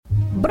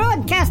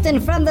Broadcasting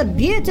from the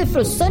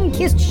beautiful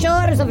sun-kissed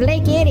shores of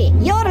Lake Erie,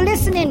 you're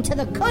listening to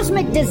the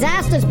Cosmic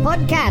Disasters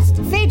Podcast,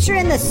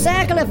 featuring the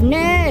Circle of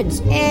Nerds.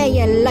 Hey,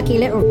 you lucky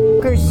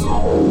little f***ers.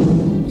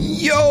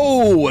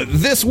 Yo!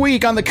 This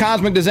week on the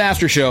Cosmic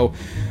Disaster Show,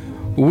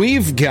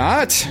 we've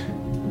got...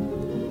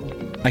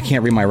 I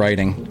can't read my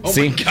writing. Oh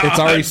See? my God. It's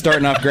already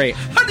starting off great.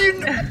 How do you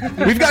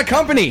know? We've got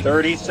company.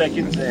 30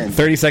 seconds in.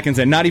 30 seconds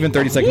in. Not even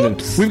 30 seconds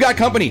Whoops. in. We've got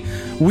company.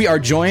 We are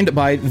joined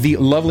by the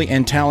lovely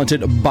and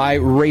talented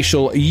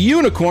biracial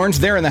unicorns.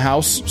 They're in the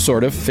house,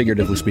 sort of,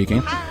 figuratively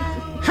speaking.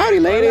 Howdy,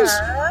 ladies.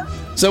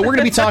 So we're going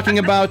to be talking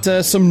about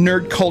some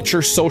nerd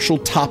culture, social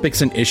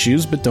topics and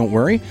issues, but don't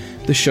worry,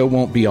 the show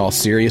won't be all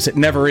serious. It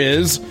never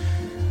is.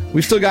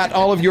 We've still got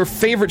all of your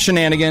favorite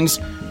shenanigans.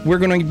 We're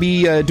going to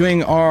be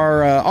doing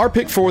our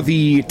pick for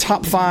the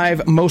top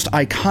 5 most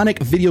iconic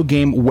video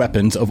game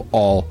weapons of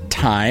all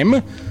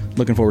time.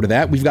 Looking forward to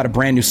that. We've got a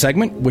brand new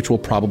segment, which will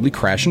probably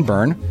crash and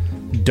burn.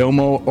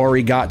 Domo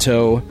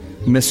Arigato,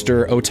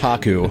 Mr.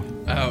 Otaku.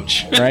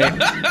 Ouch. Right?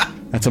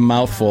 That's a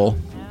mouthful.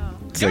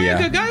 So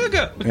yeah,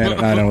 Galaga. I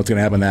don't know what's going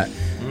to happen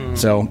with that.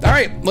 So, all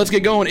right, let's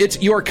get going. It's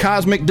your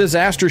Cosmic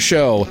Disaster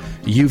Show.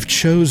 You've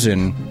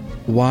chosen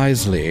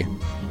wisely.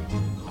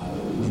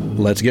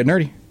 Let's get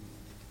nerdy.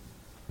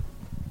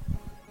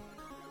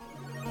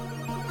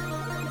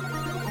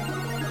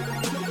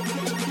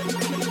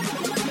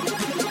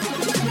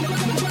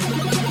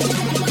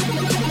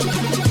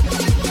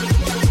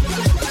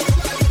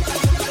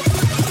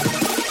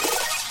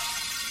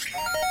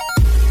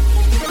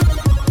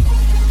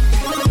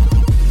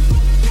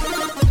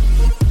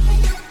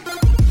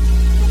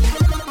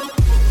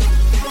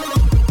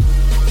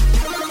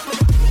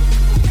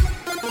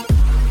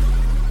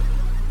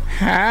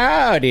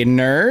 Howdy,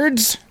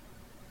 nerds.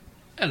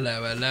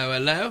 Hello, hello,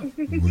 hello.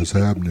 What's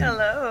happening?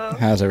 Hello.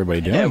 How's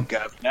everybody doing? Hello,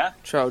 Governor.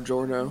 Ciao,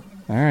 Giorno.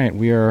 All right,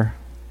 we are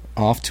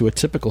off to a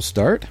typical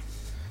start.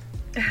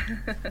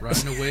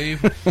 Riding a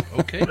wave.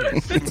 Okay.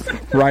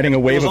 Riding a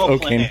wave It was of all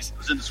okay. planned. It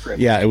was in the script.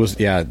 Yeah, it was.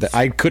 Yeah,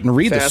 I couldn't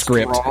read the Fast,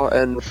 script. raw,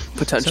 and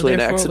potentially an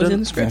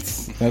accident.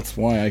 That's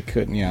why I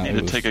couldn't. Yeah, Need it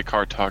to was take a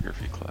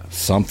cartography class.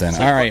 something. It's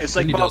All like, right. It's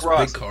like We need Bob those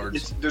Ross. big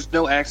cards. There's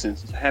no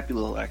accents. It's a happy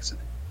little accent.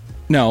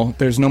 No,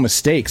 there's no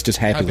mistakes. Just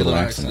happy, Happy little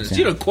little accidents. accidents.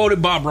 You done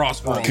quoted Bob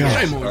Ross wrong.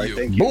 God. Shame on All right, you.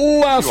 thank you. You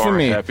are a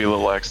Blasphemy. happy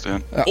little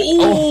accident. Oh,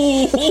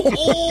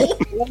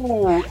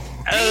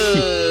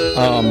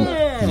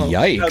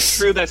 Yikes. That's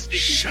true. That's sneaky.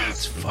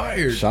 shots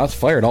fired. Shots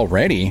fired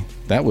already.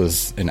 That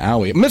was an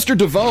owie. Mr.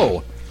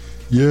 DeVoe,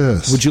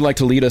 Yes. would you like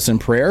to lead us in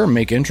prayer and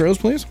make intros,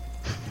 please?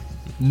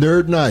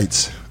 Nerd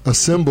Knights,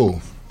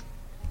 assemble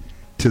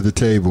to the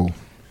table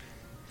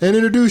and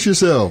introduce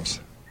yourselves.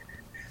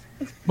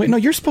 Wait, no,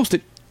 you're supposed to.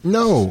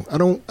 No, I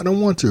don't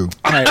want to.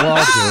 All right, well,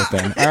 I'll do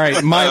it then. All right,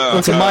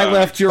 to my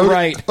left, your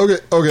right. Okay.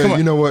 Come on.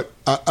 You know what?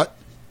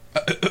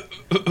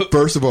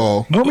 First of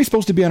all, Weren't we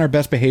supposed to be on our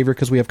best behavior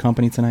because we have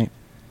company tonight?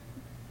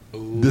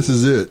 this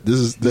is it. This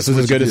is is what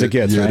as you good as it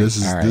get. gets, Yeah, right?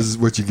 this All right. is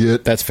what you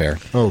get. That's fair.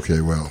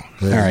 Okay, well,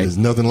 All right. there's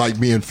nothing like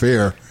being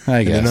fair I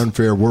in an guess.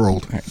 unfair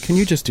world. All right, can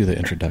you just do the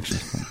introduction?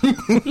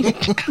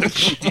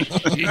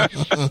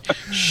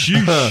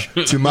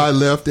 To my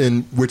left,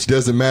 and which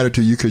doesn't matter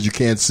to you because you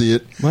can't see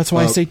it. Well, that's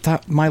why I say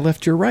my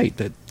left, your right.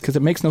 Because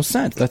it makes no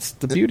sense. That's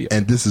the beauty of it.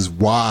 And this is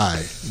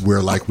why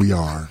we're like we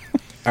are.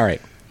 All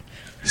right.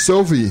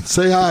 Sophie,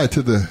 say hi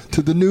to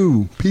the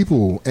new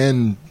people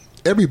and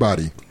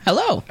everybody.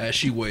 Hello. As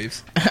she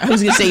waves. I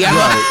was gonna say,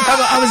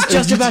 I was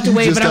just You- about to you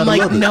wave, just but I'm gotta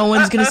like, love it. no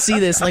one's gonna see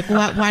this. Like,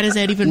 why does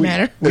that even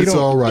matter? It's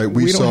all right.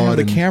 We don't saw have it.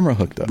 the and camera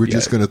hooked up We're yet.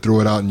 just going to throw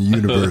it out in the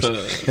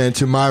universe. And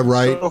to my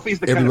right, Sophie's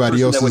the kind of everybody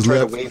person else that would is try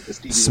to left. wave to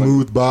Stevie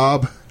Smooth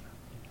Bob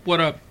What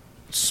up?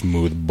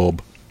 Smooth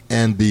bob.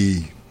 and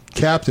the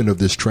captain of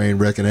this train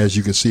wreck. And as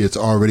you can see, it's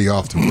already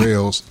off the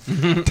rails.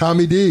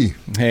 Tommy D.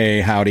 Hey,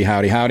 howdy.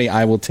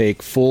 I will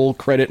take full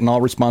credit and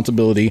all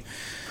responsibility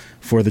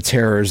for the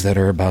terrors that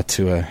are about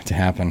to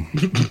happen.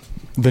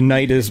 The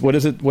night is what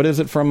is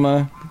it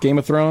from Game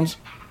of Thrones?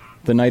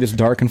 The night is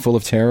dark and full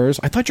of terrors.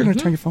 I thought you were going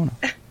to turn your phone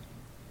off.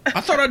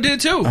 I thought I did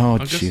too. Oh, I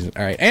guess- Jesus.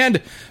 All right.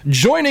 And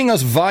joining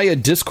us via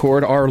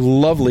Discord are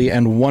lovely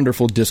and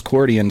wonderful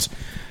Discordians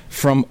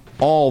from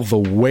all the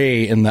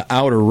way in the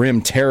Outer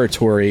Rim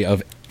territory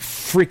of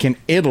freaking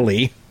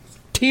Italy.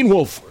 Teen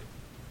Wolf.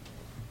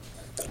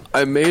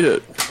 I made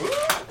it.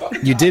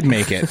 You did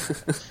make it.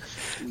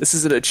 This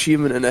is an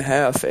achievement and a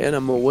half, and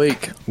I'm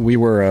awake. We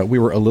were a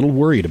little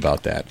worried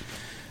about that.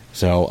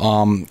 So,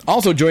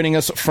 also joining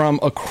us from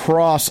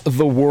across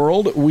the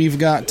world, we've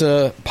got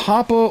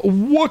Papa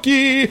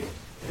Wookie.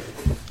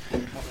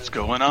 What's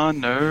going on,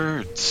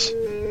 nerds?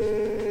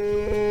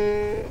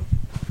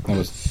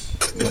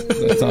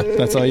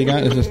 That's all you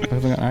got? Is just, all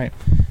right.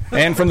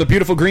 And from the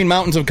beautiful Green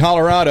Mountains of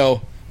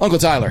Colorado, Uncle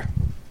Tyler.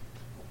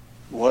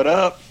 What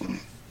up?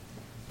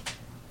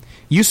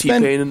 You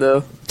spend T-Pain in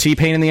the...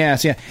 T-Pain in the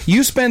ass, yeah.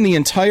 You spend the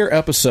entire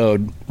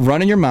episode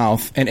running your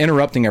mouth and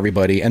interrupting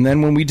everybody, and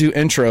then when we do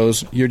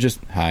intros, you're just,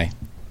 hi.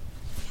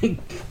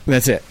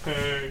 That's it.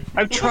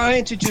 I'm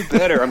trying to do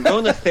better. I'm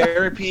going to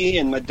therapy,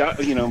 and my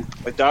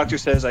doctor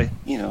says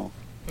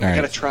All right.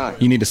 gotta try.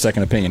 You need a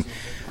second opinion.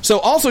 So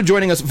also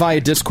joining us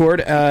via Discord,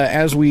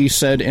 as we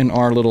said in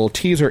our little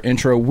teaser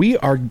intro, we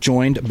are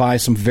joined by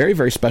some very,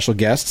 very special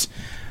guests.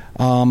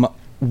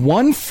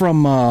 One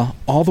from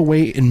all the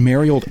way in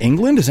merry old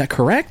England, is that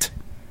correct?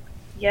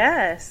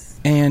 Yes.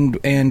 And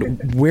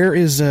where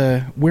is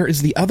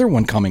the other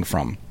one coming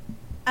from?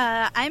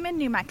 I'm in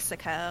New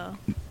Mexico.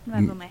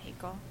 Nuevo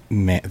Mexico.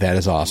 Man, that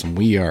is awesome.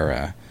 We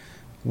are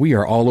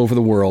all over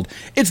the world.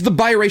 It's the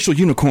Biracial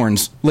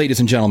Unicorns,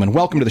 ladies and gentlemen.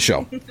 Welcome to the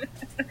show.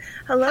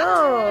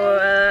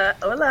 Hello.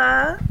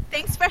 Hola.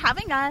 Thanks for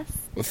having us.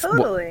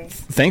 Totally.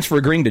 Thanks for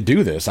agreeing to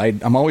do this.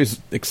 I'm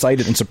always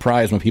excited and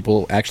surprised when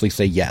people actually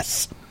say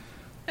yes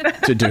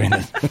to doing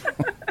it.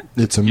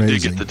 It's You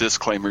amazing. did get the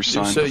disclaimers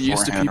You're signed so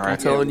used to beforehand, people right?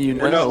 telling you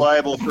We're not no.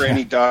 liable for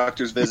any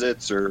doctor's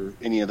visits or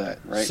any of that,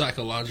 right?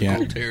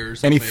 Psychological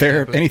terrors. Any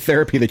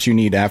therapy that you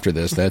need after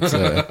this, that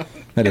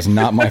is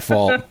not my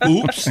fault.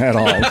 Oops. At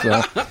all. So.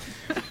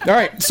 All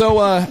right,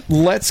 so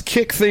let's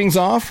kick things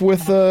off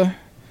with a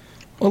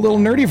little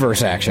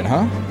nerdyverse action,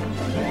 huh?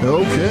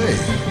 Okay.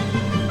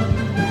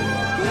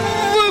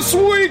 This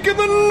week in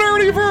the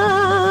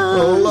nerdyverse,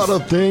 A lot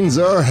of things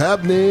are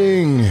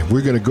happening.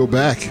 We're going to go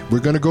back. We're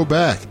going to go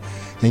back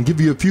and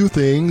give you a few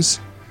things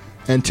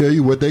and tell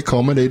you what they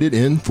culminated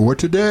in for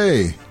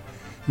today.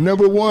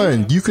 Number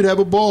one, you could have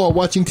a ball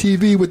watching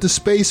TV with the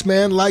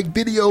Spaceman-like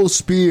video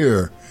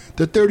spear,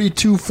 the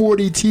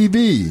 3240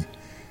 TV.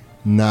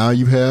 Now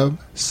you have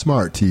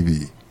smart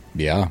TV.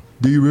 Yeah,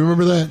 Do you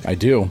remember that? I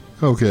do.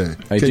 Okay.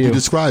 I Can do. you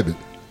describe it?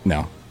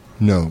 No.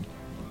 No.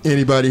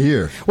 Anybody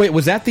here? Wait,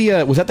 was that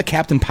the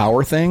Captain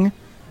Power thing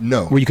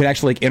No. where you could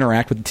actually like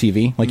interact with the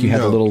TV, like you had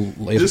No. a little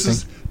laser This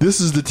thing?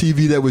 is the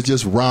TV that was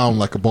just round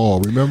like a ball,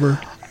 remember?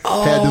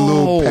 Had the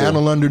little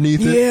panel underneath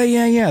it.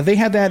 Yeah. They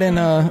had that in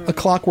a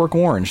Clockwork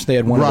Orange. They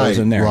had one of those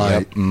in there. Right.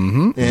 Yep.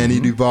 Mm-hmm. And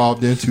it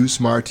evolved into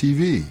smart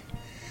TV.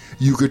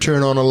 You could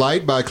turn on a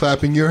light by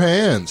clapping your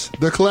hands.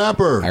 The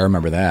clapper. I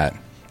remember that.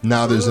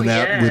 Now there's an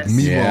app with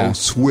Mimo Yeah.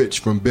 Switch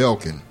from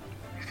Belkin.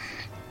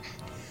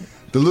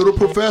 The little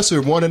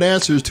professor wanted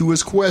answers to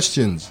his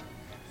questions.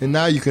 And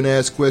now you can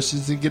ask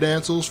questions and get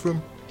answers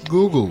from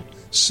Google,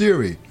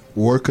 Siri,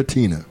 or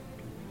Katina.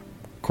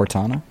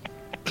 Cortana?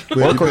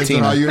 Well, Or it depends on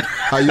Cortina.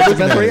 how you're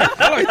looking at it.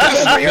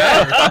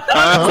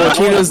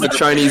 Cortina's the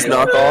Chinese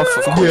knockoff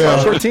of Cortina.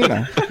 Yeah.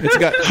 Cortina. It's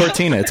got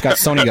Cortina. It's got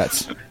Sony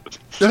guts.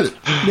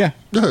 Yeah.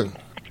 The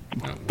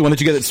one that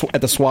you get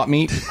at the swap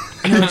meet.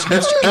 It's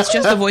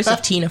just the voice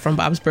of Tina from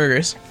Bob's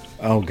Burgers.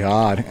 Oh,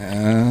 God.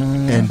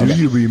 And do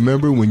you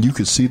remember when you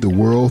could see the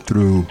world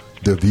through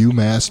the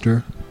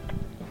Viewmaster?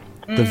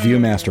 The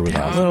Viewmaster was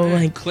A awesome. little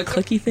like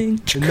clicky thing.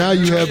 And now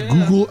you have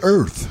Google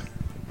Earth.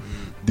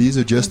 These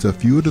are just a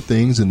few of the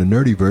things in the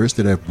Nerdyverse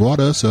that have brought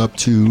us up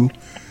to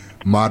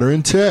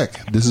modern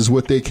tech. This is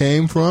what they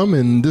came from,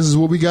 and this is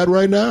what we got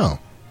right now.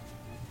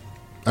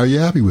 Are you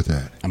happy with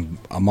that?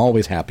 I'm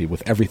always happy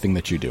with everything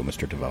that you do,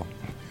 Mr. DeVoe.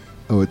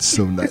 Oh, it's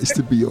so nice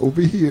to be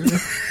over here.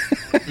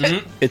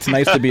 It's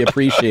nice to be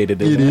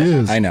appreciated, isn't It it?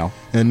 is. I know.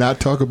 And not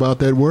talk about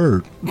that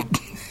word.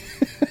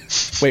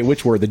 Wait,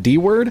 which word? The D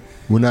word?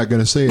 We're not going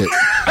to say it.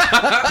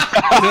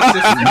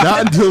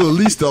 Not until at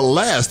least the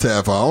last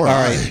half hour.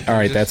 All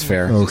right, that's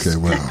fair. Okay,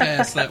 well.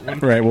 Pass that one.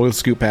 Right, we'll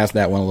scoot past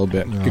that one a little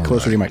bit. Get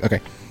closer to your mic. Okay.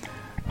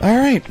 All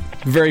right.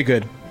 Very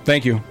good.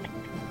 Thank you.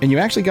 And you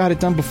actually got it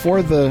done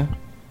before the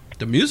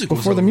music was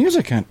before the over.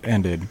 music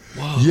ended.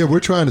 Yeah, we're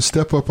trying to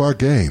step up our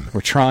game.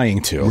 We're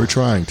trying to. We're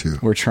trying to.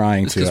 We're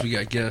trying It's to. because we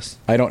got guests.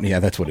 I don't.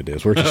 Yeah, that's what it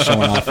is. We're just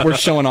showing off. We're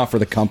showing off for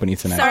the company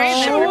tonight. Sorry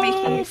that we're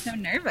making you so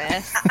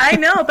nervous. I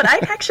know, but I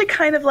actually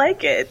kind of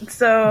like it.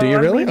 So Do you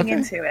I'm really? leaning Okay.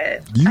 into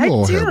it. You I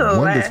all do. have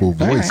wonderful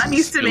voices. I'm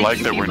used to You like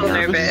making that we're people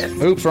nervous.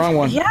 nervous. Oops, wrong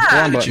one. Yeah.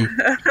 Wrong Look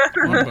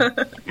at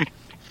button. you.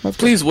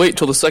 Please wait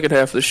till the second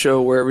half of the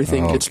show where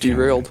everything gets Okay.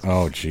 derailed.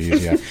 Oh,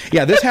 geez, yeah.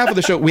 Yeah, this half of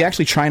the show, we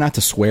actually try not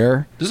to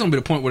swear. This is gonna be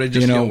the point where they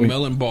just You know, yell we-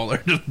 melon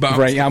baller. Just bounce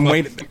Right, the I'm fuck.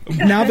 waiting.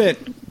 Now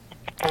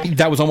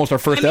that was almost our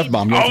first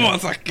F-bomb. wasn't it?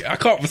 Almost, I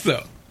caught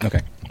myself.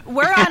 Okay.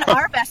 We're on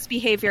our best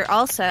behavior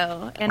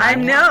also. And I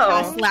on know.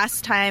 podcast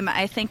Last time,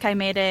 I think I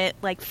made it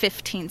like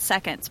 15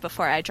 seconds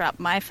before I dropped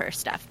my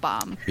first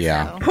F-bomb.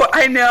 Yeah. So. Well,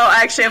 I know.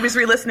 Actually, I was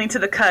re-listening to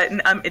the cut,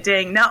 and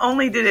dang, not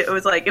only did it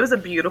was a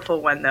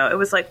beautiful one though. It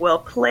was like well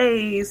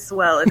placed,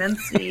 well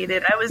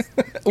enunciated. I was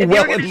if you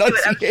Well were gonna do it,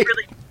 enunciated. I was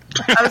really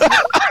proud of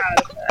that.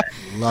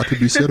 A lot to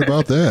be said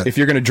about that. If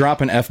you're going to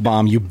drop an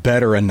F-bomb, you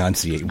better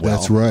enunciate well.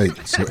 That's right.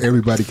 So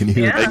everybody can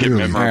hear Yeah. it Make it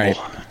clearly. All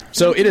memorable. right.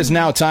 So it is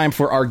now time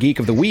for our Geek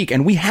of the Week,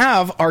 and we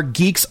have our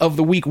Geeks of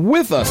the Week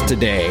with us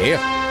today.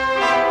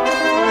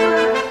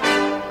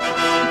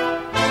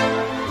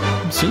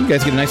 So you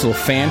guys get a nice little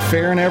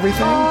fanfare and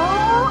everything.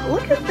 Oh,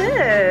 look at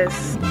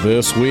this!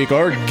 This week,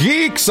 our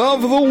Geeks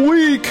of the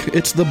Week.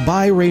 It's the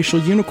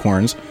Biracial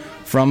Unicorns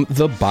from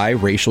the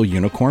Biracial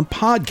Unicorn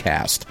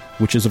podcast,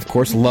 which is, of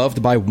course,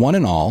 loved by one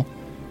and all,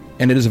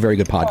 and it is a very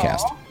good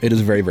podcast. It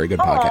is a very, very good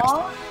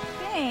podcast.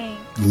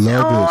 Thanks.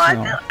 Love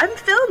Oh, it. I'm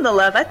filled own the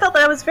love. I felt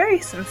that I was very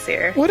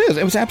sincere. Well, it is.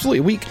 It was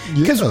absolutely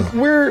because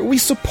we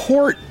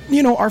support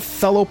our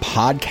fellow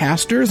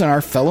podcasters and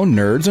our fellow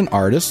nerds and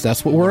artists.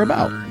 That's what we're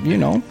about.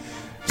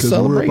 Because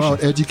we're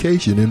about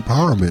education,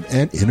 empowerment,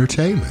 and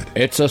entertainment.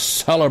 It's a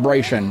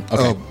celebration.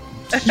 Okay.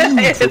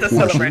 It's a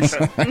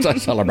celebration. It's a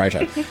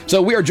celebration.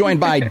 So we are joined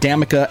by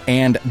Damika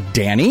and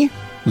Danny.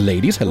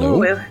 Ladies,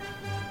 hello.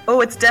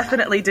 Oh, it's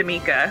definitely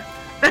Damika.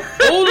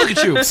 Oh, look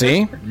at you.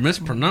 See?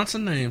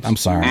 Mispronouncing names. I'm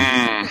sorry.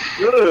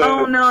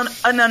 Oh, no.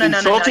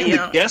 Insulting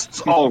the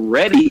guests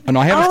already. Oh, no,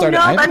 I haven't started.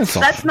 No, I haven't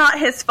insulted. that's not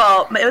his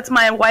fault. It's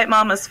my white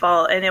mama's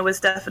fault, and it was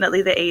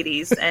definitely the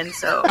 80s, and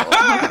so...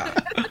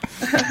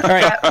 All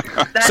right.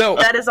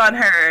 That is on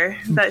her.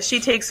 That she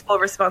takes full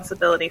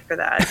responsibility for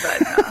that.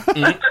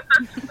 But,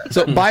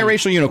 So,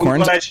 biracial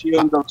unicorns. I'm glad she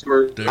owned up to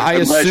her.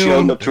 I'm glad she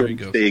owned up to her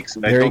mistakes,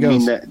 and I don't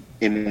mean that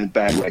in a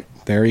bad way.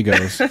 There he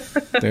goes.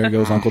 There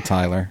goes Uncle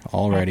Tyler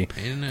already.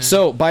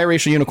 So,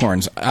 biracial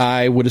unicorns.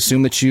 I would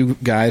assume that you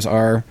gals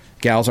are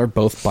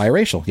both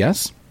biracial,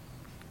 yes?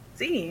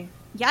 See.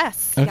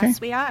 Yes. Okay.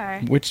 Yes, we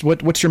are.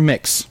 What's your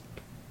mix?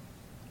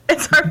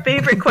 It's our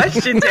favorite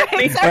question,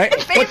 Danny. It's our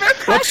favorite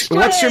question.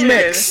 What's your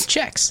mix?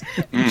 Checks.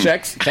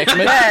 Checks mix?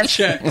 Yes.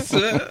 Checks.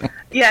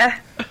 Yeah.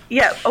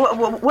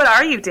 What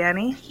are you,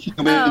 Danny?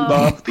 Human,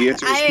 Bob. The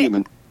answer is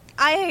human.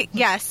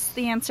 Yes,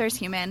 the answer is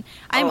human.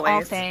 I'm all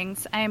Always.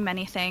 things. I am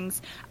many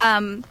things.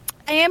 I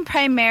am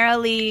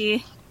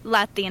primarily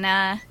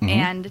Latina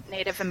and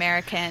Native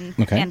American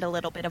and a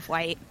little bit of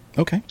white.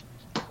 Okay.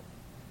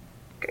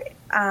 Great.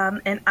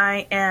 And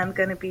I am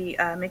going to be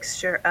a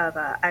mixture of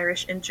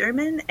Irish and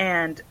German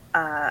and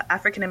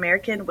African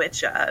American,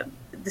 which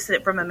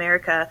descendant from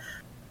America.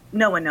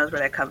 No one knows where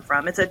that come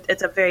from. It's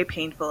a very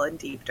painful and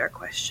deep, dark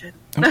question.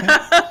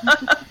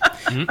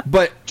 Okay.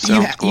 But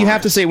you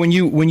have to say when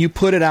you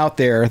put it out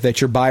there that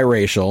you're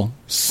biracial,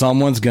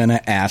 someone's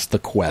gonna ask the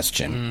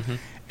question.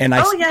 And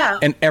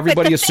and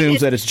everybody assumes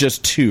that it's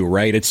just two,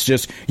 right? It's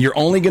just you're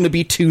only going to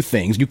be two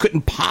things. You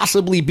couldn't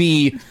possibly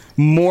be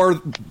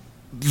more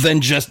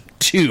than just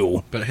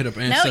two. But hit up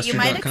No, you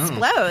might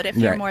explode if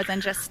you're more than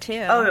just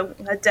two. Oh,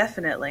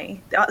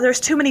 definitely. There's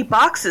too many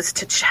boxes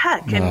to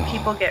check, and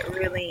people get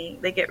really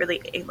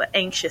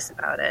anxious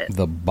about it.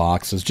 The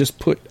boxes, just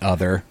put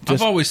other.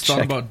 I've always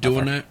thought about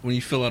doing that when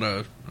you fill out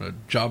a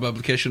job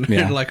application.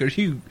 Yeah. And like, are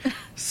you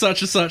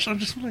such and such? I'm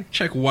just like,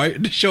 check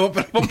white to show up,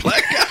 and I'm a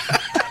black guy.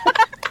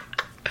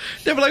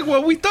 They were like,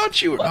 well, we thought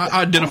you would.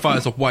 I identify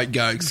as a white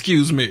guy.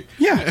 Excuse me.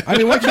 Yeah. I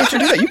mean, why can't you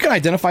do that? You can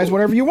identify as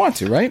whatever you want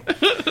to, right?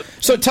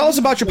 So tell us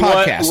about your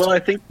podcast. Well, I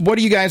think, what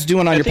are you guys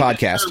doing on your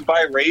podcast? The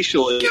term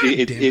biracial,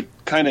 it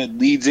kind of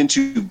leads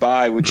into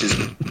bi, which is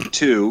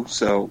two.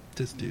 So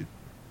this dude.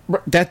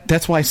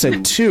 That's why I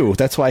said two.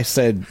 That's why I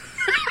said,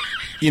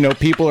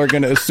 people are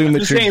going to assume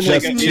that you're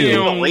just two. It's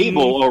a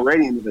label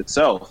already in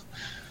itself.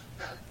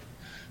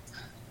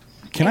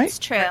 It's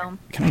true.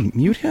 Can I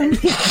mute him?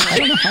 I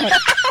don't know how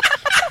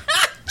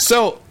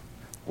So,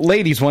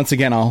 ladies, once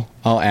again, I'll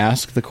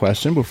ask the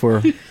question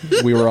before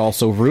we were all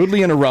so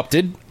rudely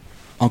interrupted.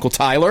 Uncle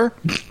Tyler,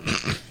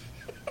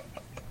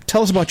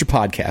 tell us about your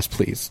podcast,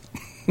 please.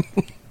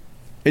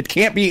 It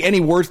can't be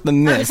any worse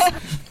than this.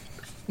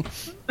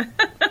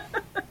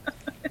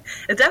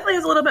 It definitely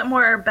is a little bit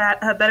more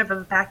better of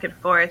a back and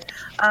forth.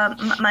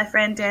 My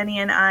friend Danny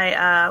and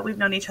I, we've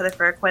known each other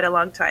for quite a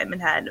long time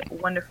and had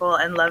wonderful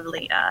and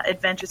lovely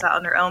adventures out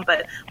on our own.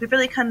 But we've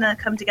really kind of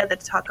come together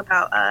to talk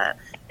about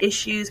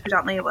issues,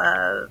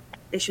 predominantly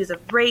issues of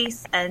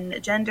race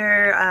and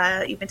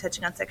gender, even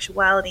touching on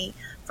sexuality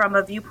from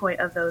a viewpoint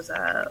of those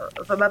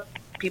from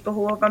people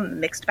who are from a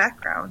mixed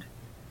background.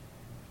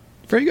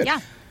 Very good. Yeah,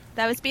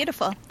 that was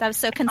beautiful. That was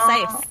so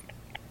concise.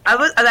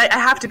 I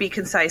have to be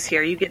concise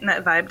here. You getting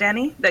that vibe,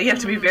 Danny? That you have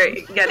to be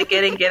you got to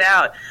get in, get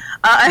out.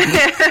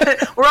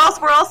 We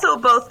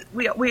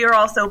are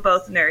also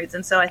both nerds,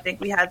 and so I think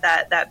we had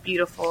that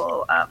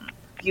beautiful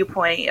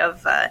viewpoint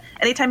of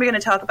anytime you're going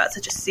to talk about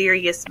such a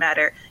serious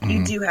matter,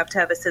 you do have to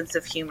have a sense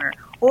of humor,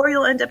 or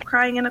you'll end up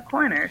crying in a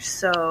corner.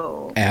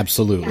 So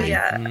absolutely,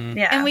 yeah.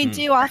 And we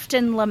do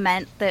often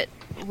lament that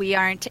we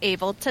aren't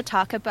able to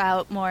talk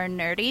about more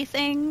nerdy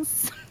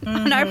things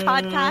on our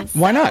podcast.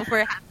 Why not?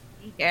 We're happy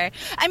to be here.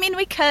 I mean,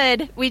 we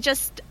could. We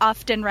just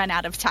often run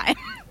out of time.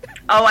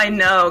 Oh, I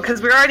know,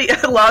 because we're already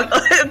long.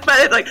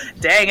 But like,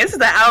 dang, this is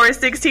the hour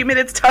 16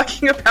 minutes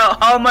talking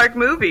about Hallmark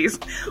movies.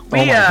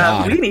 We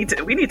need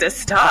to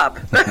stop.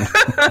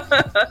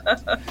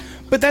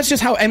 But that's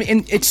just how. I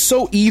mean, it's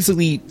so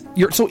easily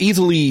you're so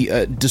easily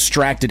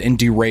distracted and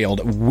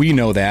derailed. We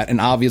know that,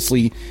 and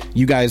obviously,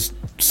 you guys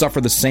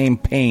suffer the same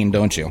pain,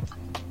 don't you?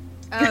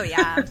 Oh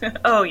yeah.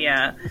 Oh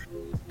yeah.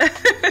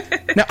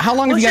 Now, how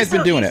long have you guys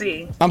been doing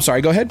it? I'm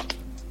sorry. Go ahead.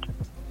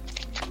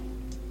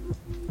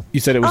 You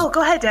said it was. Oh,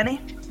 go ahead,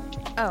 Danny.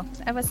 Oh,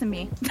 that wasn't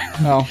me.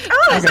 Oh.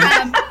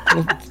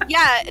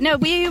 Yeah, no,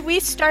 we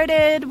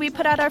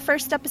put out our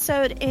first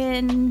episode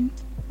in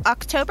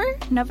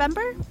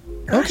November.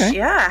 Okay.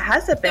 Yeah,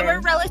 has it been? So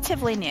we're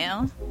relatively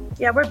new.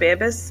 Yeah, we're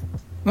babies.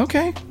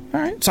 Okay. All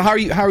right. So how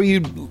are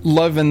you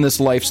loving this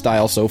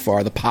lifestyle so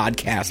far, the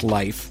podcast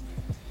life?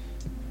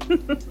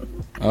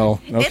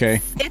 Oh,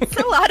 okay. It's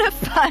a lot of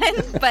fun,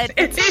 but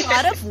it's a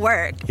lot of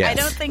work. Yes. I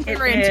don't think we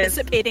were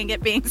anticipating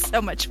it being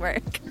so much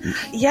work.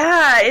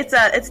 Yeah,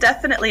 it's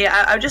definitely.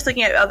 I'm just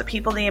looking at other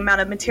people, the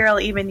amount of material,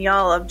 even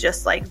y'all, of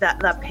just like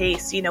that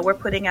pace. You know, we're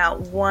putting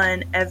out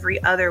one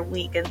every other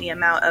week, and the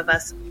amount of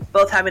us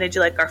both having to do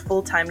like our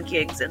full-time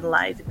gigs in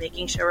life and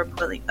making sure we're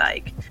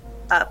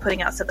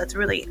putting out stuff that's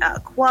really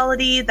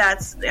quality,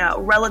 that's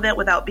relevant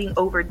without being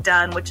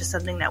overdone, which is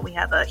something that we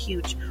have a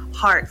huge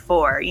heart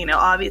for. You know,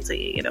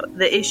 obviously, you know,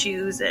 the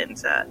issues and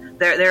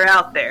they're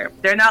out there,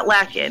 they're not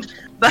lacking,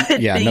 but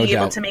being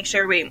able to make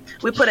sure we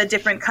put a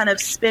different kind of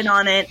spin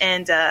on it,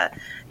 and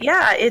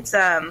it's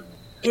a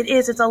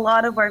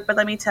lot of work. But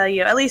let me tell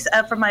you, at least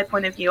from my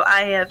point of view,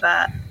 I have.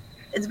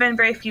 It's been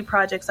very few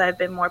projects I've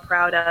been more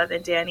proud of,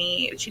 and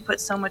Danny, she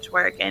puts so much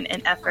work and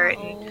effort.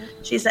 And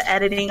she's the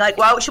editing, like,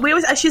 wow,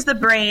 she's the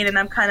brain, and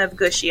I'm kind of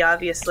gushy,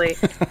 obviously,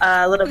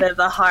 a little bit of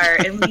the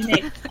heart, and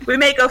we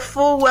make a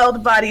full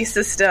weld body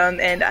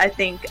system, and I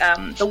think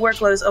the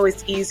workload is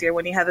always easier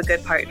when you have a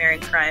good partner in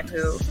crime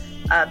who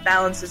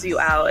balances you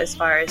out as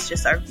far as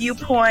just our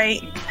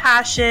viewpoint, and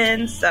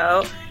passion.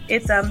 So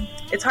it's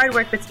hard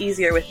work, but it's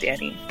easier with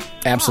Danny.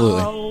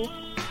 Absolutely. Oh.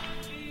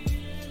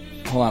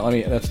 Hold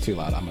on, that's too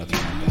loud. I'm going to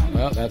turn it down.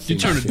 Well, that's you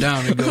turn it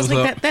down, it goes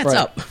up. That's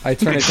up. I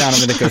turn it down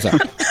and then it goes up.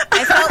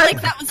 I felt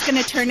like that was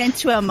going to turn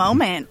into a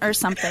moment or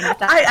something. At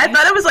that I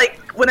thought it was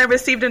like when I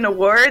received an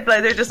award,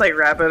 like they're just like,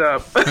 wrap it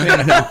up.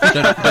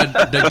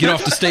 that get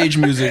off the stage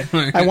music.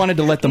 I wanted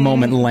to let the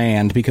moment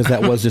land because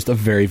that was just a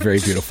very, very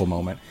beautiful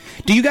moment.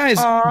 Do you guys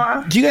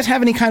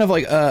have any kind of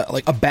like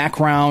a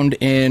background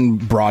in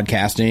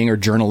broadcasting or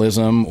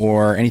journalism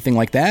or anything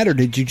like that, or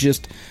did you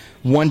just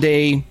one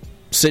day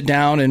sit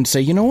down and say,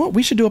 you know what,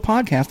 we should do a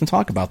podcast and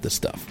talk about this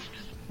stuff?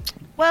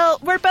 Well,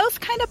 we're both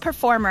kind of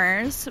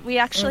performers. We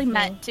actually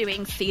met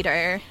doing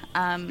theater,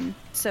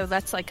 so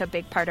that's like a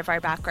big part of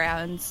our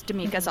backgrounds.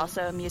 D'Amica's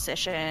also a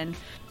musician,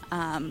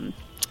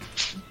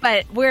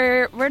 but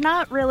we're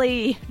not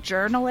really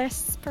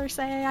journalists per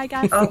se, I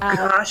guess. Oh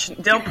gosh,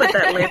 don't put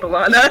that label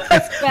on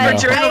us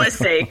for journalists'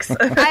 sakes.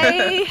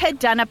 I had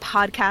done a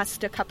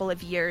podcast a couple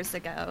of years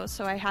ago,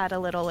 so I had a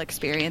little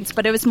experience,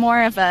 but it was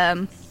more of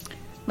a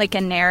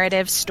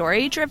narrative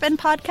story-driven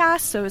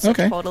podcast, so it was a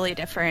totally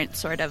different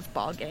sort of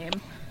ball game.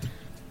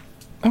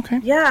 Okay.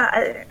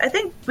 Yeah, I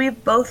think we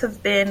both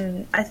have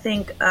been,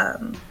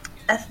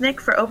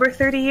 ethnic for over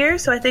 30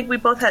 years, so I think we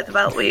both had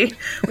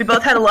we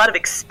both had a lot of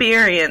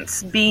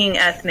experience being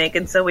ethnic,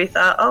 and so we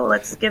thought,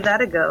 let's give that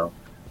a go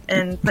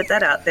and put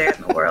that out there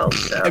in the world.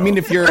 So. I mean,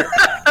 if you're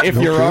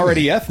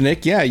already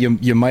ethnic, yeah,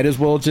 you might as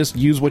well just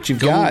use what you've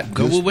got.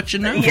 Go with what you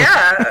know.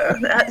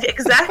 Yeah,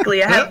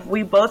 exactly.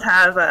 We both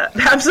have.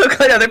 I'm so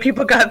glad other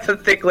people got the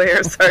thick layer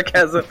of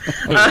sarcasm.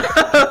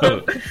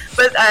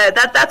 But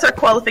that's our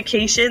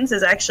qualifications,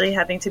 is actually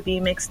having to be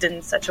mixed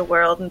in such a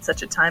world and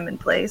such a time and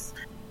place.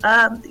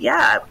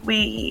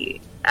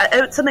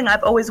 It's something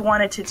I've always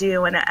wanted to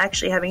do, and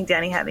actually having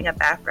Danny having a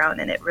background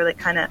in it really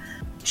kind of.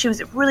 She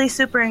was really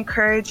super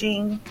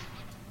encouraging.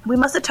 We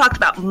must have talked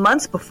about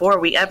months before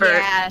we ever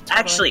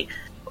actually.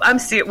 I'm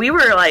serious. We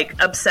were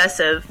like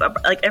obsessive,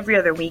 like every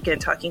other weekend,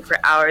 talking for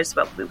hours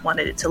about what we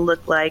wanted it to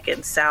look like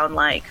and sound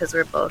like, because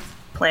we're both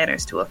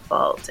planners to a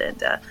fault,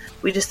 and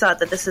we just thought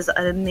that this is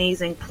an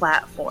amazing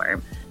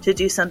platform to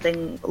do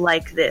something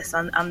like this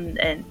and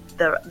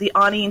the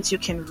audience you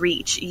can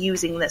reach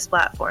using this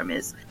platform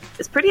is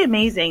pretty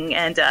amazing,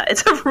 and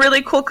it's a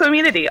really cool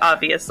community.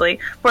 Obviously,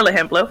 Por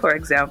ejemplo, for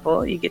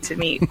example, you get to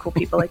meet cool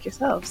people like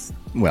yourselves.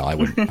 Well, I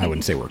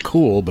wouldn't say we're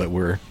cool, but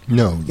we're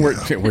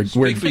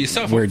Speak for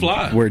yourself.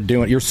 Fly. We're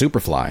doing. You're super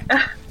fly.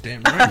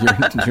 Damn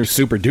right. You're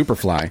super duper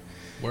fly.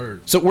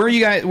 Word. So where are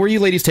you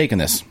ladies taking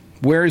this?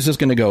 Where is this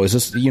going to go? Is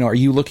this, are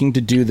you looking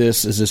to do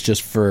this? Is this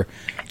just for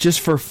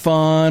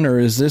fun, or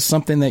is this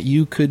something that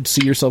you could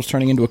see yourselves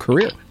turning into a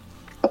career?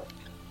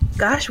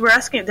 Gosh, we're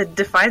asking to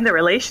define the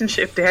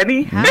relationship,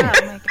 Danny. Oh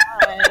my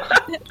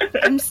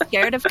god, I'm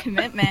scared of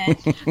commitment.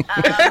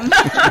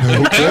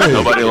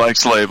 Nobody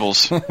likes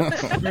labels.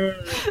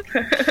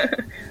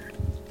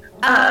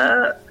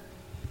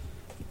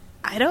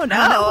 I don't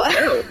know.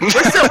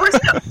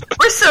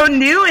 We're so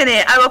new in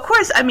it. Of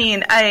course, I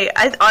mean,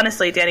 I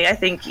honestly, Danny, I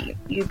think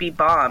you'd be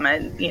bomb,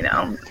 and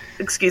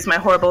excuse my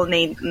horrible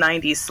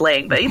 90s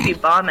slang, but you'd be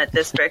bomb at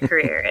this for a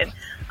career. And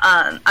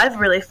I've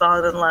really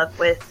fallen in love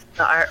with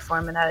the art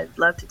form, and I'd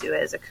love to do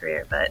it as a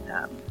career, but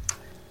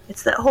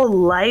it's that whole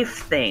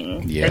life thing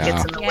that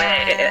gets in the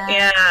way.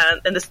 Yeah,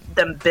 and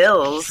them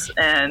bills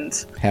and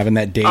having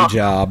that day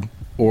job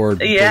or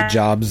day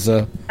jobs.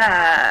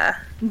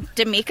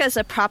 D'Amica's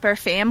a proper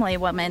family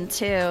woman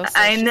too. So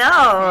I know.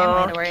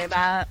 Family to worry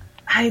about.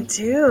 I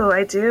do.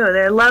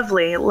 They're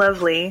lovely,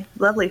 lovely,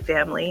 lovely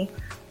family,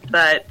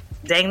 but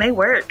dang, they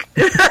work.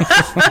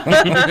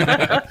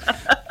 I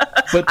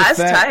was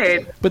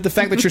tired. But the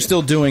fact that you're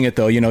still doing it,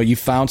 though, you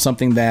found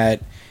something that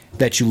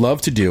you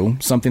love to do,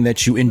 something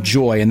that you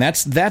enjoy, and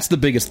that's the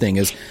biggest thing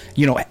is,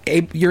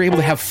 you're able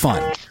to have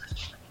fun.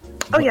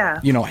 Oh, yeah.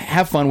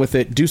 Have fun with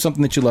it. Do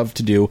something that you love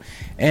to do.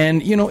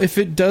 And, if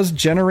it does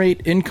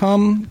generate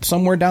income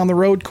somewhere down the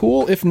road,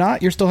 cool. If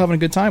not, you're still having a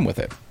good time with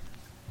it.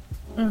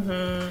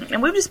 Mm-hmm.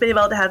 And we've just been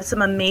able to have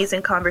some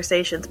amazing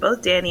conversations,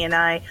 both Danny and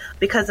I,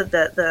 because of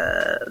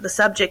the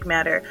subject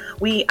matter.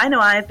 I know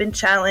I've been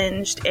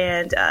challenged,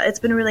 and it's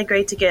been really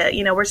great to get,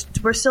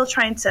 we're still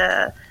trying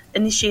to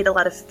initiate a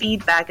lot of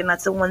feedback, and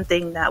that's the one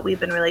thing that we've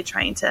been really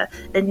trying to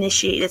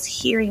initiate is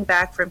hearing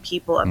back from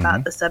people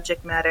about the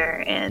subject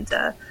matter, and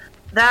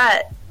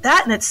that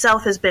in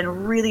itself has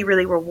been really,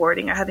 really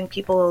rewarding, or having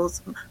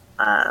people's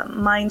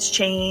minds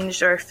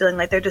changed, or feeling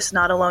like they're just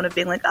not alone, of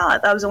being like, oh,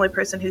 I was the only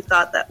person who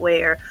thought that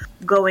way, or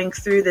going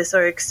through this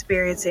or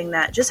experiencing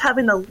that, just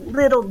having the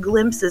little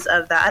glimpses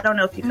of that. I don't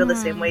know if you feel the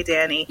same way,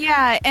 Danny.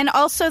 Yeah, and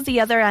also the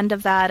other end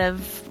of that,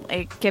 of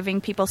like giving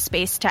people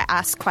space to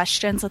ask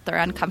questions that they're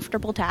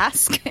uncomfortable to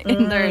ask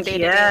in their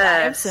day-to-day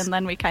lives, and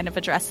then we kind of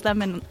address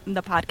them in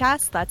the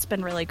podcast. That's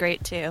been really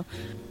great too.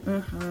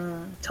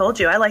 Told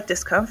you, I like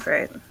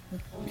discomfort.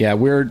 Yeah,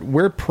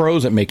 we're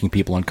pros at making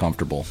people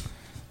uncomfortable,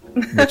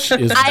 which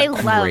is I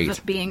great.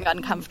 love being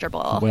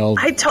uncomfortable. Well,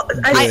 I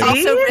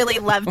also really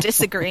love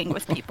disagreeing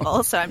with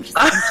people, so I'm just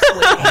waiting.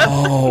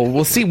 Oh,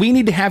 well, see, we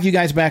need to have you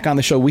guys back on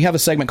the show. We have a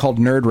segment called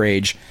Nerd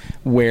Rage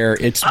where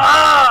it's...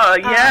 Oh,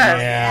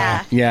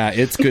 yes. Yeah,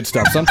 it's good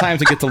stuff.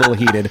 Sometimes it gets a little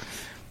heated,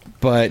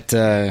 but...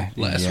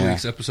 Last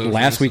week's episode.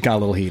 Last week got a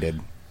little heated.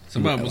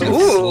 Somebody was getting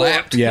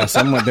slapped. Yeah,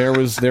 there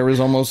was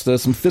almost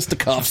some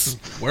fisticuffs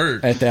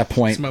at that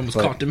point. Somebody was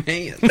caught them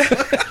hands.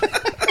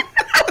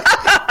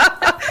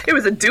 It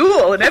was a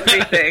duel and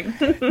everything.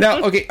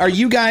 Now, okay, are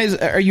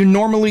you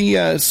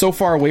normally so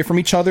far away from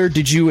each other?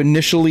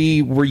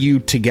 Were you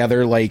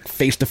together like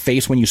face to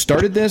face when you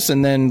started this,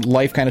 and then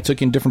life kind of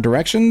took you in different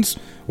directions?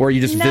 Or are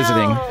you just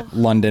visiting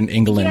London,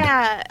 England?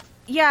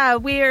 Yeah,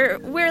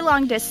 we're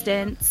long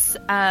distance,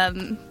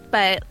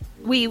 but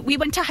we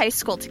went to high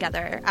school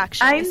together,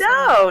 actually. I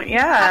know,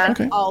 yeah.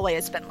 Haven't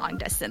always been long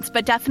distance,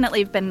 but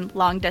definitely been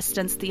long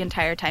distance the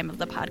entire time of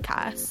the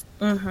podcast.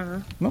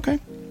 Mm-hmm. Okay.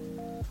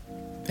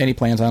 Any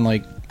plans on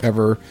like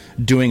ever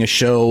doing a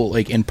show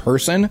like in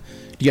person? Do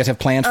you guys have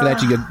plans for that?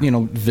 Do you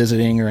get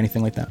visiting or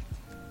anything like that?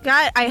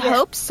 God, I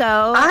hope so.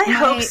 I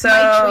hope so.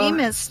 My dream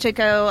is to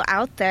go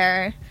out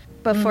there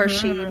before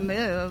she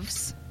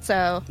moves.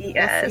 So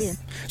yes. We'll see.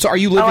 So are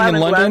you living in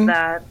London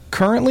that.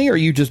 currently? Or are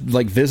you just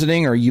like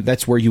visiting? Or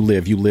that's where you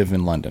live? You live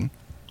in London?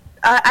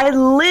 I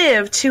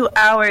live 2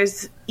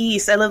 hours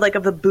east. I live like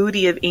of the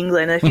booty of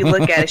England. And if you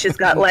look at it, she's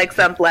got legs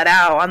on bled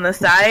out on the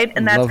side,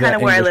 and that's kind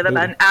of where I live,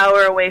 about an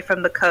hour away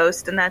from the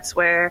coast, and that's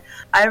where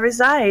I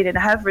reside and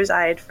have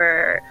resided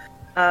for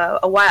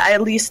a while. I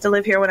used to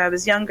live here when I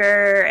was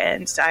younger,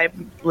 and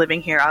I'm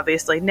living here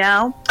obviously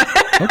now.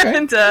 Okay.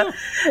 And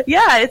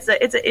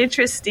it's an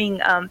interesting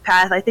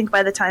path. I think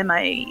by the time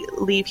I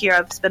leave here,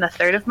 I've spent a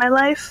third of my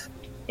life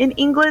in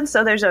England,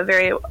 so there's a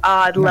very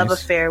odd love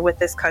affair with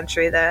this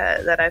country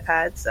that I've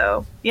had.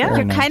 So yeah,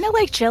 you're kind of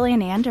like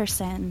Gillian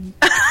Anderson.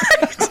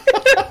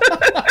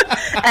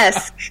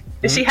 Esque.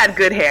 She had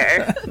good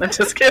hair. I'm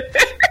just kidding.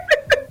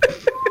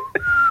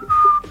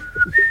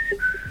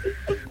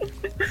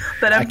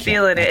 But I'm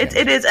feeling it.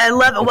 It is. I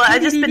love it. Well,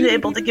 I've just been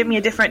able to give me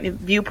a different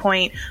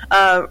viewpoint,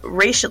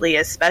 racially,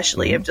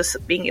 especially, of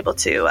just being able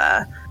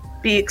to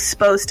be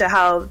exposed to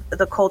how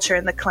the culture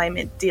and the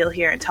climate deal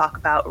here and talk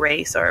about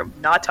race, or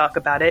not talk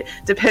about it,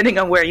 depending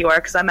on where you are,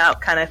 because I'm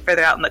out kind of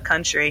further out in the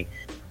country.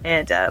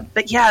 And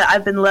but yeah,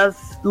 I've been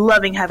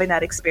loving having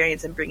that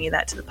experience and bringing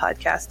that to the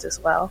podcast as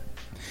well.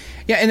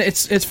 Yeah, and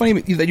it's funny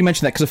that you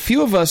mentioned that, because a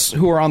few of us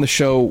who are on the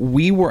show,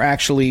 we were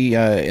actually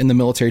in the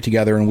military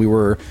together, and we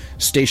were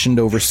stationed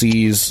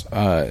overseas.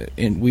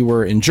 We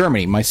were in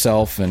Germany,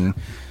 myself and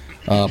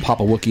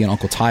Papa Wookie and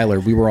Uncle Tyler.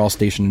 We were all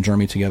stationed in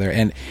Germany together,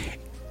 and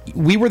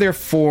we were there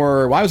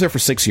I was there for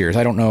 6 years.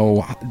 I don't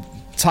know,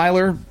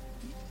 Tyler,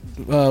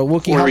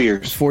 Wookie, 4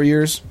 years. 4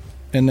 years,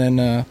 and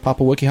then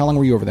Papa Wookie, how long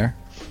were you over there?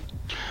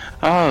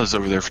 I was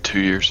over there for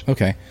 2 years.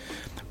 Okay.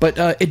 But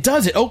it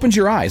opens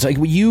your eyes. Like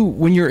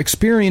when you're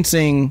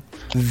experiencing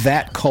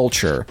that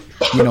culture,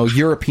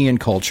 European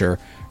culture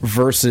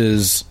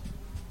versus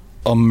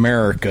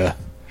America,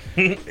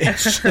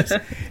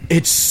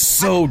 it's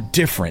so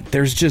different.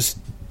 There's just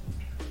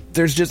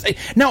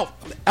now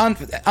on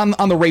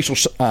the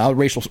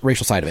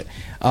racial side of it.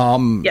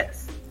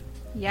 Yes.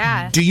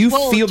 Yeah. Do you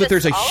feel that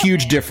there's a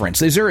huge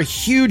difference? Is there a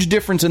huge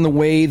difference in the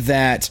way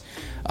that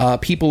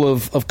people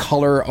of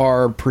color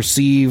are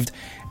perceived,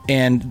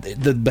 and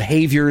the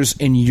behaviors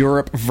in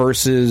Europe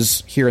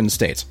versus here in the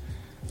States?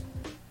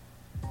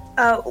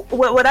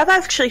 What I've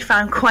actually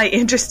found quite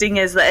interesting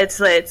is that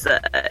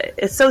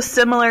it's so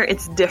similar,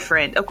 it's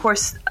different. Of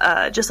course,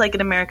 just like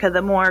in America,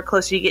 the more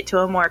closer you get to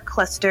a more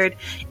clustered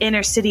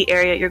inner city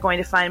area, you're going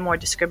to find more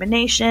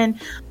discrimination.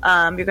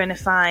 You're going to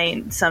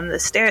find some of the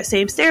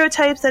same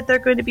stereotypes that they're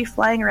going to be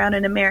flying around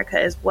in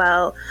America as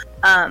well.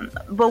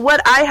 But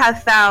what I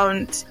have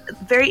found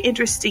very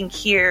interesting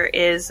here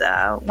is,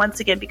 once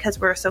again, because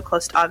we're so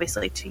close,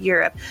 obviously, to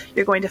Europe,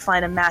 you're going to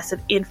find a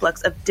massive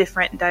influx of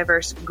different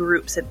diverse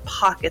groups and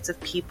pockets of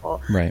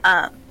people. Right.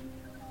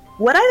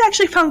 What I've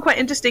actually found quite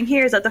interesting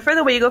here is that the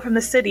further away you go from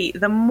the city,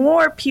 the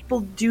more people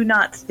do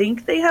not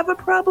think they have a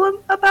problem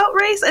about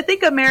race. I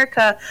think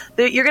America,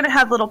 you're going to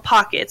have little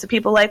pockets of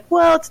people like,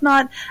 well, it's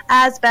not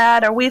as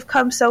bad, or we've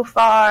come so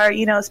far,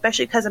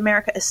 especially because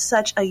America is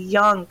such a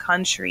young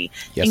country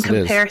in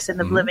comparison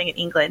to living in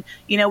England.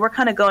 We're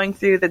kind of going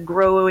through the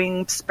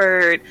growing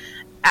spurt,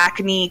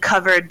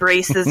 acne-covered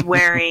braces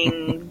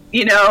wearing,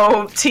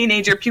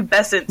 teenager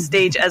pubescent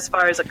stage as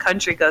far as a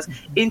country goes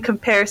in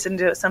comparison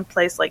to some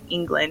place like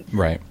England.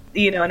 Right.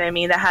 You know what I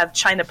mean? That have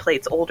China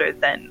plates older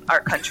than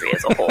our country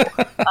as a whole.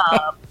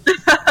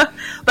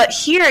 But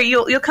here,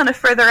 you'll kind of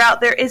further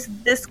out, there is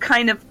this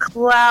kind of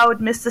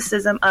cloud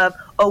mysticism of,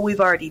 oh,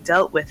 we've already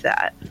dealt with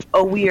that.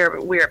 Oh,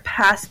 we're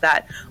past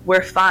that.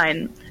 We're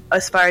fine.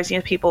 As far as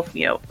people,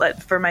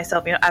 like for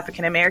myself,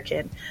 African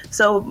American.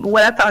 So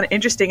what I found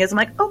interesting is I'm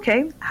like,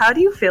 okay, how do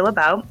you feel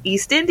about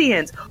East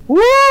Indians? Woo!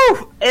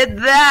 And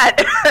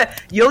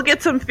that you'll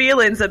get some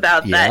feelings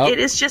about that. It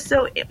is just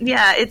so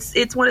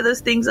it's one of those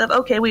things of,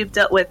 okay, we've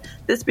dealt with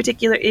this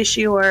particular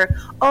issue, or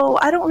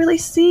I don't really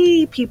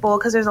see people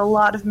because there's a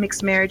lot of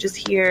mixed marriages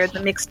here.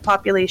 The mixed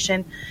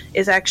population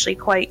is actually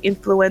quite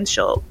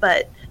influential,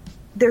 but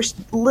there's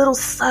little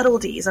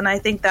subtleties, and I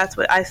think that's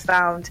what I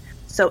found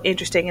so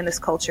interesting in this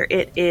culture.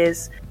 It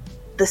is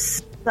the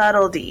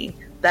subtlety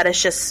that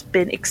has just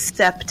been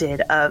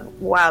accepted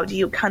of, wow, do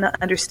you kind of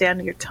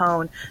understand your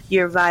tone,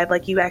 your vibe,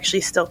 like you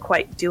actually still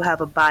quite do have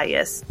a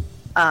bias,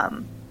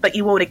 but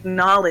you won't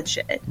acknowledge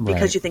it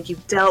because you think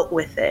you've dealt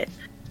with it.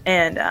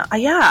 And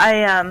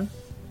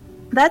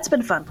that's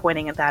been fun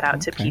pointing that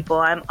out to people.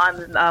 I'm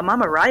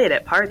a riot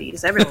at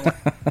parties. Everyone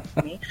wants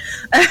me.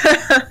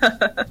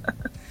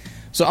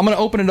 So I'm going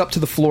to open it up to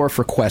the floor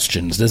for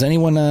questions. Does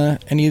anyone,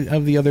 any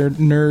of the other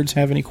nerds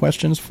have any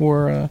questions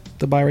for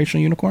the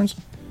biracial unicorns?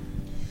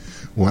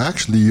 Well,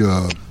 actually,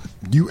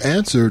 you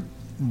answered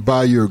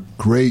by your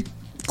great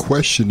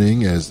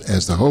questioning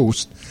as the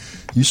host.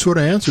 You sort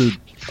of answered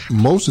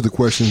most of the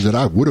questions that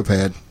I would have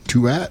had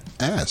to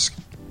ask.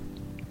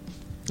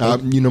 My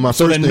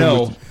so first then thing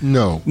was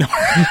no.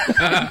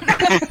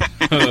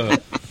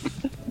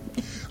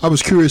 I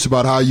was curious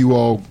about how you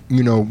all,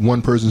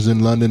 one person's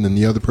in London and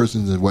the other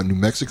person's in New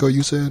Mexico,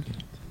 you said?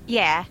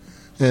 Yeah.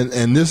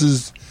 And this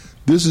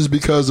is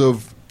because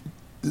of,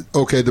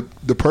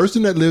 the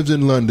person that lives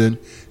in London,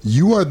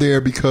 you are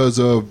there because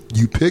of,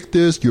 you picked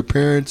this, your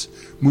parents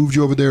moved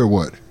you over there, or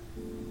what?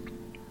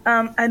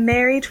 I'm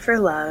married for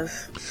love.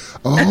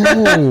 Oh,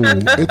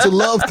 it's a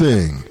love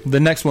thing. The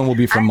next one will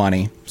be for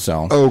money,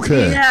 so.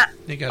 Okay. Yeah.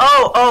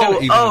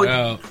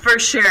 For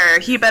sure.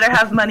 He better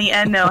have money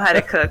and know how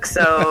to cook,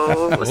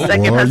 so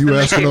second husband you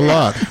asking a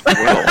lot.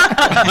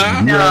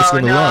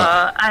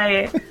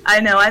 I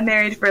know. I'm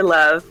married for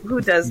love.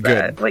 Who does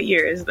that? What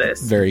year is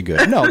this? Very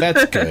good. No,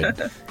 that's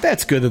good.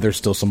 That's good that there's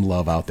still some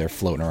love out there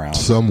floating around.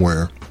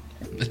 Somewhere.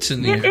 It's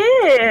in the It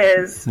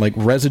is. Like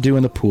residue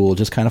in the pool,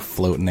 just kind of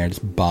floating there,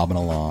 just bobbing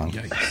along.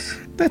 Yikes.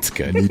 That's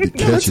good. You need to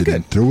catch it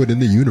and throw it in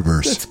the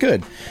universe. That's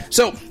good.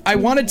 So I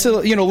wanted to,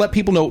 let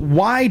people know,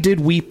 why did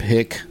we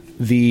pick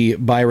the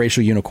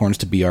biracial unicorns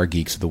to be our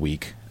Geeks of the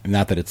Week?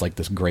 Not that it's like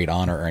this great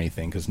honor or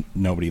anything, because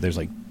there's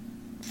like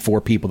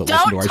 4 people that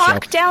listen to our show. Don't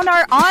talk down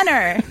our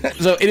honor.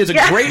 So it is a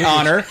great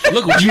honor.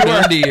 Look what you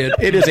did.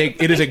 It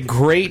is a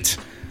great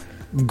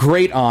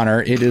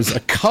honor. It is a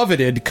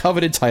coveted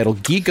title,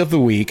 Geek of the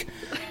Week.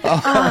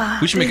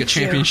 We should make a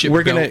championship.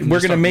 We're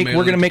gonna make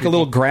a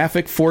little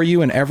graphic for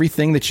you and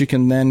everything that you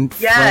can then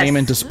frame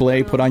and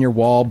display, put on your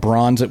wall,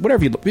 bronze it,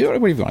 whatever you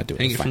want to do.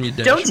 Hang it from your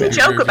desk. Don't you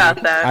joke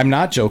about that. I'm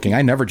not joking.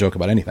 I never joke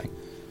about anything.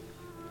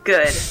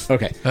 Good.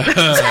 Okay. Good.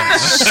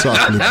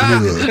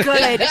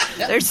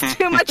 There's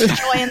too much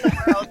joy in the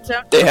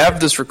world. They have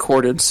this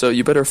recorded, so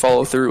you better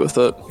follow through with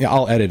it. Yeah,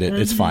 I'll edit it.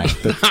 It's fine.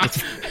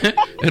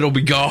 It'll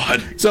be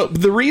gone. So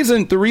the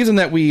reason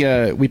that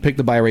we picked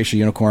the biracial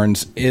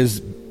unicorns is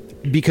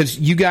because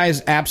you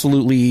guys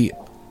absolutely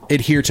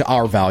adhere to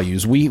our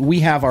values. We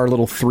have our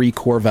little 3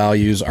 core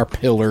values, our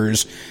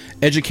pillars: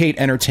 educate,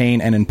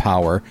 entertain, and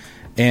empower.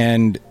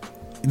 And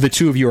the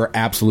 2 of you are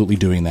absolutely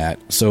doing that.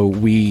 So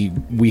we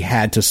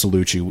had to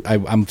salute you.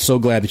 I'm so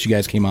glad that you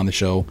guys came on the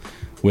show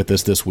with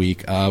us this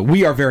week.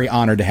 We are very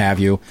honored to have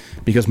you,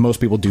 because most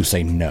people do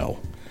say no.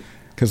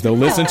 Because they'll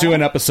listen to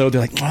an episode, they're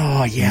like,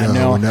 oh, yeah,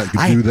 no.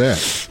 do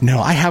that. No,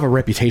 I have a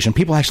reputation.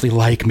 People actually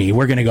like me.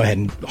 We're going to go ahead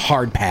and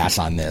hard pass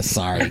on this.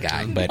 Sorry,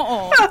 guy. But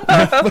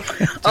I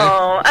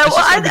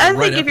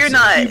think if you're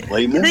not...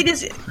 The thing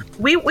is,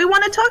 we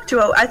want to talk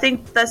to... I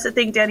think that's the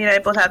thing Danny and I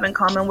both have in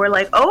common. We're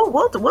like,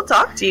 we'll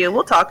talk to you.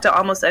 We'll talk to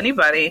almost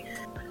anybody.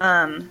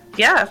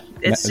 Yeah,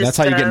 that's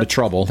how you get into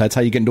trouble. That's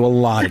how you get into a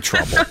lot of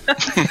trouble.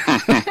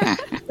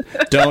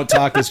 Don't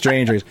talk to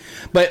strangers.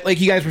 But like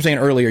you guys were saying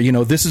earlier,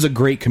 this is a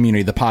great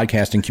community, the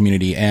podcasting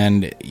community,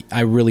 and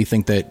I really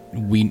think that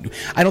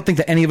I don't think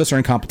that any of us are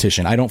in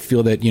competition. I don't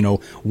feel that,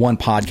 one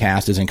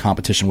podcast is in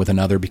competition with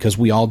another, because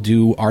we all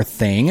do our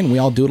thing and we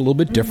all do it a little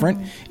bit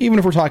different, even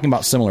if we're talking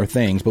about similar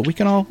things. But we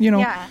can all,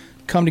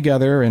 come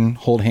together and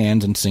hold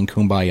hands and sing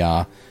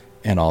Kumbaya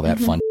and all that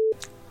fun.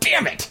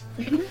 Damn it!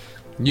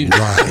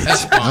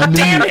 Right.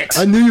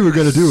 I knew you were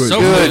going to do it. So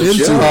good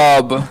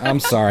job.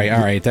 I'm sorry. All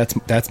right, that's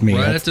me.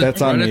 Right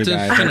that's on me,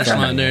 guys. Finish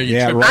line there.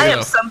 I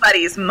am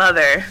somebody's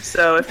mother,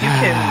 so if you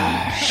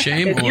can,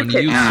 shame on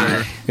you,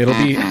 sir.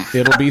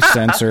 It'll be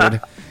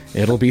censored.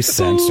 It'll be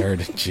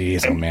censored.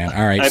 Jeez, oh man.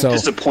 All right, I'm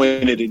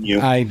disappointed in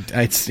you.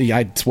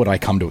 It's what I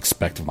come to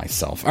expect of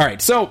myself. All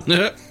right, so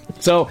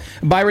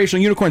Biracial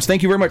Unicorns,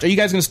 thank you very much. Are you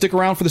guys going to stick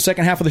around for the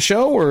second half of the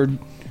show, or do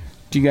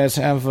you guys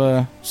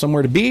have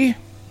somewhere to be?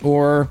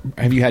 Or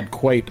have you had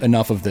quite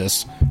enough of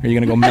this? Are you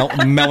going to go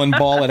melon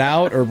ball it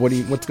out, or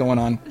what's going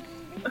on?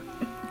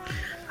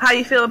 How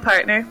you feeling,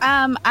 partner?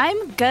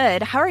 I'm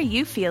good. How are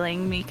you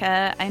feeling,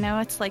 Mika? I know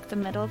it's like the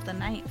middle of the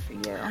night for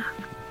you.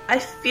 I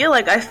feel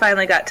like I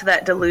finally got to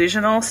that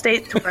delusional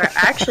state where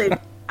I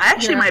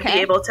actually might be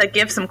able to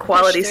give some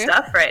quality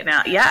stuff right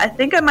now. Yeah, I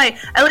think I might,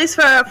 at least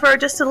for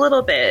just a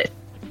little bit.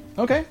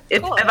 Okay.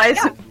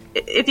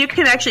 If you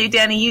can actually,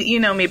 Danny,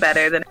 you know me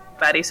better than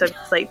everybody, so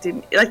it's like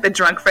the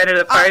drunk friend at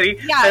the party.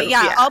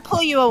 Yeah. I'll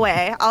pull you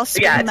away. I'll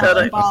swing the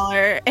melon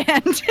baller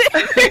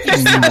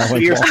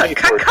and you're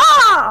like,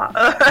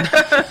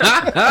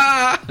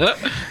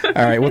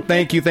 All right. Well,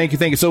 thank you.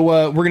 So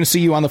we're going to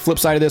see you on the flip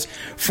side of this.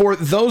 For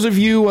those of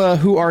you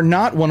who are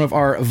not one of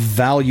our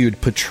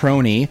valued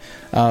patroni,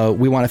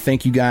 we want to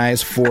thank you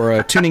guys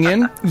for tuning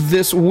in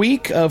this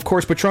week. Of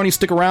course, patroni,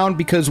 stick around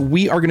because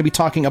we are going to be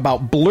talking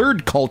about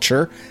blurred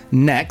culture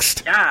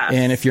next. Yes.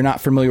 And if you're not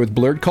familiar with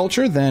blurred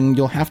culture, then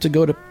you'll have to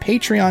go to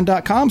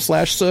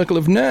patreon.com/Circle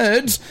of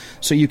Nerds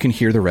so you can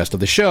hear the rest of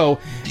the show.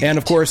 And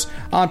of course,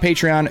 on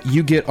Patreon,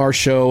 you get our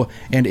show,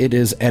 and it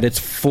is at its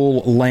full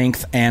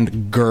length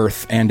and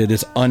girth, and it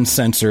is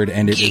uncensored,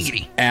 and it is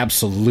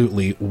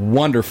absolutely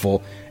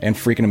wonderful and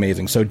freaking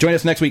amazing. So join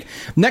us next week.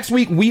 Next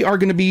week, we are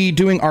going to be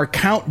doing our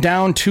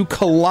countdown to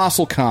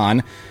Colossal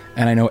Con,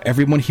 and I know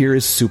everyone here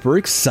is super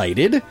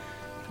excited.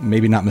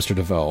 Maybe not Mr.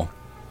 DeVoe.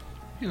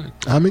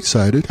 I'm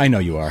excited. I know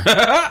you are.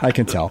 I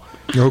can tell.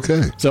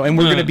 Okay. So, and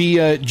we're going to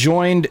be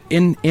joined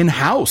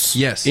in-house.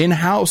 Yes.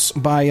 In-house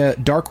by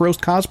Dark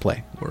Roast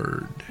Cosplay.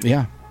 Word.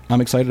 Yeah.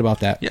 I'm excited about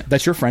that. Yeah.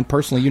 That's your friend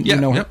personally. You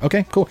know her. Yep.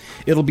 Okay, cool.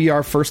 It'll be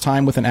our first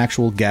time with an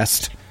actual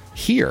guest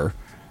here.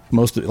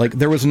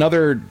 There was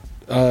another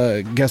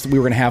guest that we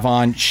were going to have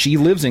on. She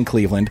lives in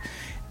Cleveland,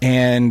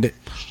 and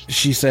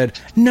she said,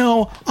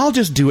 "No, I'll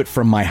just do it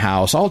from my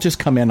house. I'll just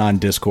come in on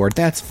Discord.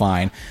 That's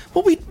fine."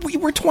 Well,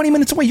 we're 20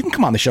 minutes away. You can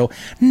come on the show.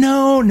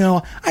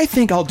 No, I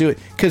think I'll do it,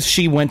 because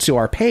she went to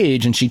our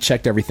page and she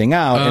checked everything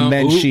out, and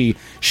then she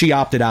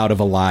opted out of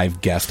a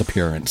live guest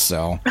appearance.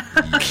 So,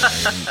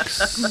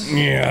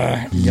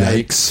 yeah,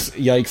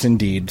 yikes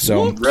indeed.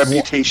 So,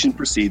 reputation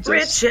precedes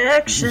us.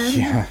 Rejection.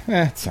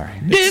 Yeah, sorry.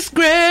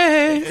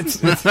 Disgrace.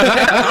 Did someone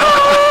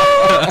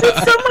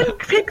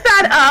pick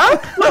that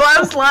up while I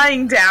was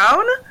lying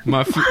down?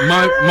 My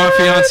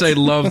fiance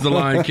loved The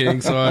Lion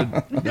King, so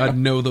I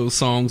know those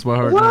songs by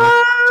heart. What?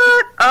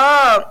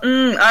 Oh,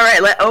 all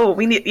right.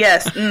 We need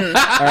yes. All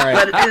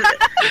right.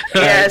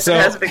 Yes, it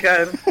has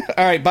begun.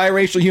 All right,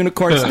 Biracial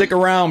Unicorn, stick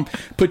around.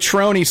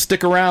 Patroni,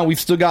 stick around. We've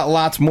still got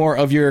lots more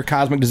of your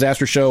Cosmic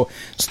Disaster show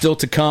still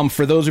to come.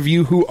 For those of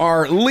you who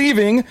are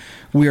leaving,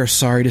 we are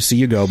sorry to see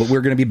you go, but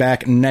we're going to be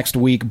back next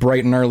week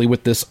bright and early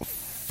with this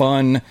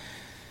fun...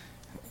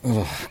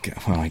 well,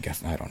 I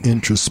guess I don't know.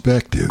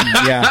 Introspective.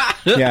 Yeah.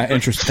 Thank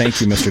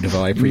you, Mr.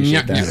 DeVoe. I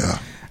appreciate that. Yeah.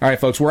 All right,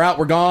 folks, we're out.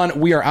 We're gone.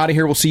 We are out of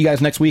here. We'll see you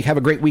guys next week. Have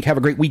a great week. Have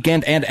a great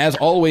weekend. And as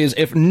always,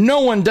 if no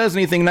one does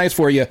anything nice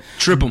for you,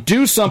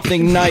 do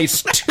something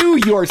nice to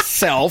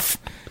yourself.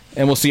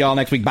 And we'll see y'all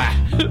next week. Bye.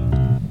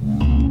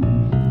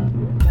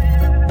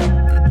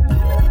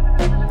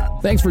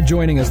 Thanks for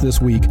joining us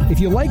this week. If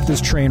you like this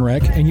train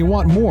wreck and you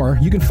want more,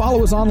 you can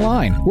follow us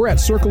online. We're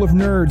at Circle of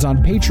Nerds on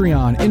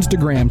Patreon,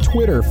 Instagram,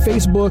 Twitter,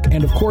 Facebook,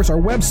 and of course our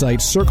website,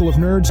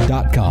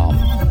 circleofnerds.com.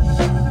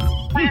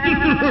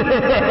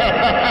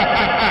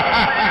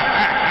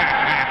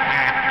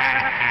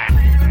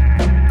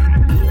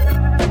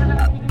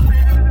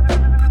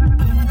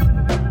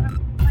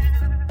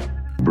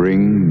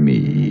 Bring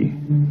me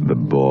the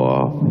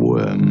boar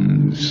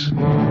worms.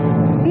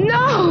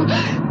 No!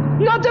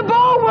 Not the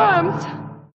boar worms!